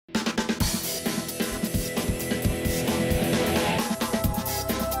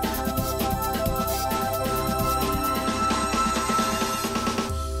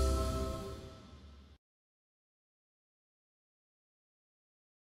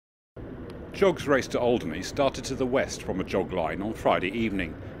JOG's race to Alderney started to the west from a JOG line on Friday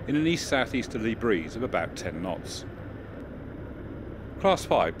evening in an east-southeasterly breeze of about 10 knots. Class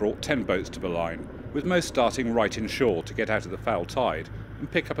 5 brought 10 boats to the line, with most starting right inshore to get out of the foul tide and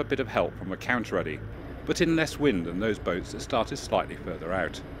pick up a bit of help from the counter eddy, but in less wind than those boats that started slightly further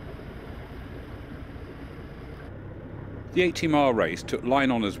out. The 80-mile race took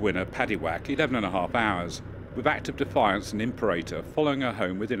line honours winner Paddywhack 11.5 hours, with Act of Defiance and Imperator following her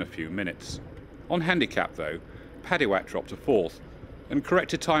home within a few minutes. On handicap though, Paddywhack dropped to 4th, and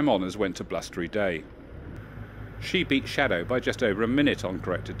corrected time honours went to Blustery Day. She beat Shadow by just over a minute on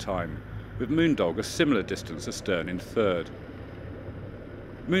corrected time, with Moondog a similar distance astern in 3rd.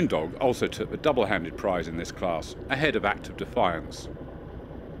 Moondog also took the double-handed prize in this class, ahead of Act of Defiance.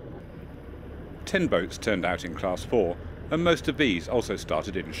 10 boats turned out in Class 4, and most of these also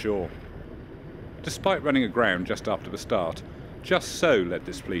started inshore. Despite running aground just after the start, Just So led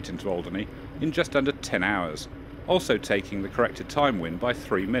this fleet into Alderney in just under 10 hours, also taking the corrected time win by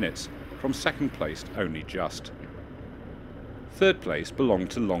 3 minutes, from second place only just. Third place belonged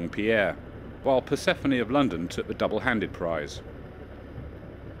to Long Pierre, while Persephone of London took the double-handed prize.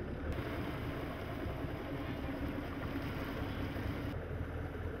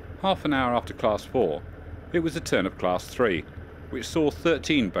 Half an hour after Class 4, it was the turn of Class 3, which saw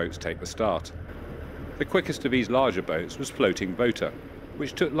 13 boats take the start. The quickest of these larger boats was Floating Boater,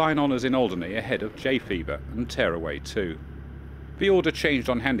 which took line honours in Alderney ahead of J-Fever and Tearaway 2. The order changed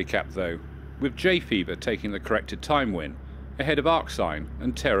on handicap though, with J-Fever taking the corrected time win, ahead of Arcsign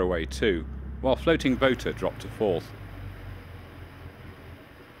and Tearaway 2, while Floating Boater dropped to 4th.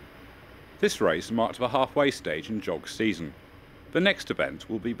 This race marked the halfway stage in JOG's season. The next event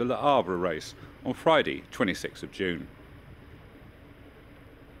will be the Le Havre race on Friday, 26th of June.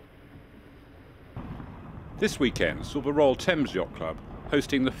 This weekend saw the Royal Thames Yacht Club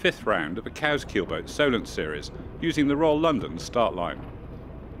hosting the 5th round of the Cowes Keelboat Solent Series using the Royal London start line.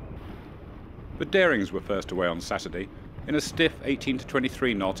 The Darings were first away on Saturday in a stiff 18 to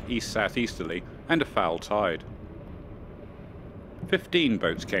 23 knot east-southeasterly and a foul tide. 15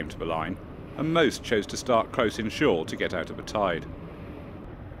 boats came to the line, and most chose to start close inshore to get out of the tide.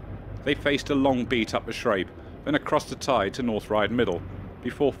 They faced a long beat up the Scrape, then across the tide to North Ryde Middle,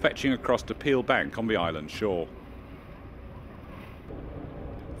 before fetching across to Peel Bank on the island shore.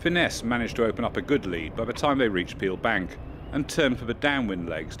 Finesse managed to open up a good lead by the time they reached Peel Bank, and turned for the downwind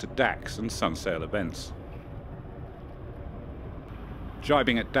legs to Dax and Sunsail events.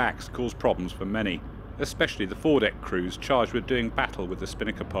 Jibing at Dax caused problems for many, especially the foredeck crews charged with doing battle with the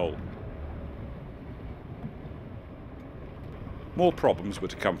spinnaker pole. More problems were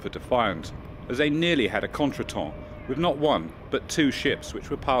to come for Defiant, as they nearly had a contretemps with not one but 2 ships which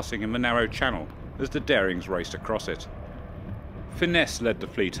were passing in the narrow channel as the Darings raced across it. Finesse led the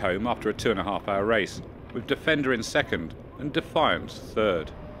fleet home after a 2.5 hour race, with Defender in 2nd and Defiant 3rd.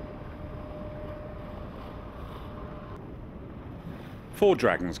 4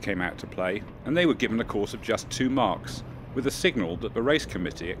 Dragons came out to play, and they were given a course of just 2 marks, with a signal that the race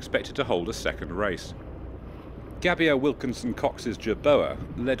committee expected to hold a second race. Gabrielle Wilkinson Cox's Jerboa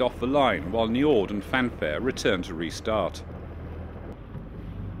led off the line, while Niord and Fanfare returned to restart.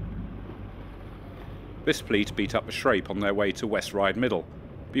 This fleet beat up the Scrape on their way to West Ryde Middle,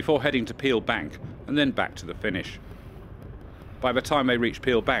 before heading to Peel Bank and then back to the finish. By the time they reached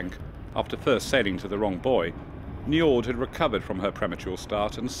Peel Bank, after first sailing to the wrong buoy, Niord had recovered from her premature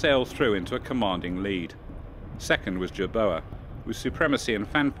start and sailed through into a commanding lead. Second was Jerboa, with Supremacy and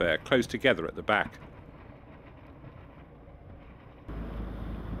Fanfare close together at the back.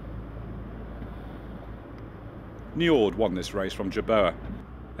 Niord won this race from Jerboa,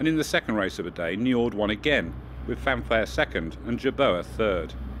 and in the second race of the day Niord won again, with Fanfare 2nd and Jerboa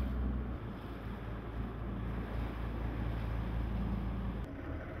 3rd.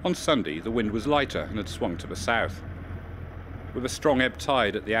 On Sunday the wind was lighter and had swung to the south. With a strong ebb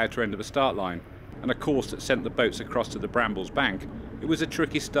tide at the outer end of the start line, and a course that sent the boats across to the Brambles Bank, it was a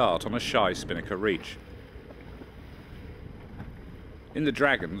tricky start on a shy spinnaker reach. In the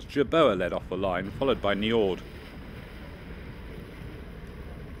Dragons, Jerboa led off the line, followed by Niord.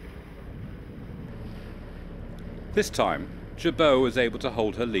 This time, Jerboa was able to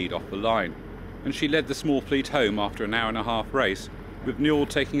hold her lead off the line, and she led the small fleet home after an 1.5 hour race, with Niord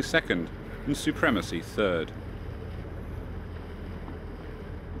taking 2nd and Supremacy 3rd.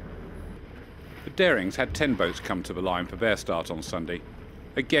 The Darings had 10 boats come to the line for their start on Sunday.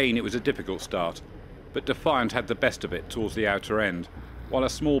 Again it was a difficult start, but Defiant had the best of it towards the outer end, while a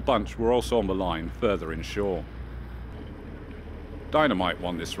small bunch were also on the line further inshore. Dynamite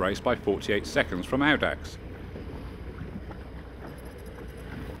won this race by 48 seconds from Audax.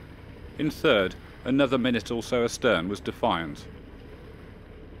 In third, another minute or so astern, was Defiant.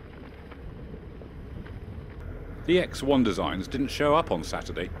 The X1 designs didn't show up on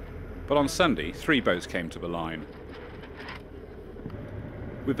Saturday, but on Sunday 3 boats came to the line.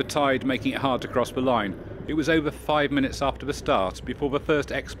 With the tide making it hard to cross the line, it was over 5 minutes after the start before the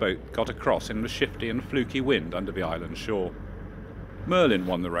first X-boat got across in the shifty and fluky wind under the island shore. Merlin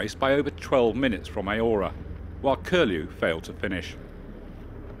won the race by over 12 minutes from Aora, while Curlew failed to finish.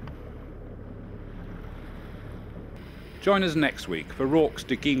 Join us next week for Rorke's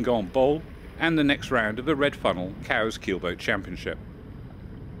de Guingamp Bowl and the next round of the Red Funnel Cowes Keelboat Championship.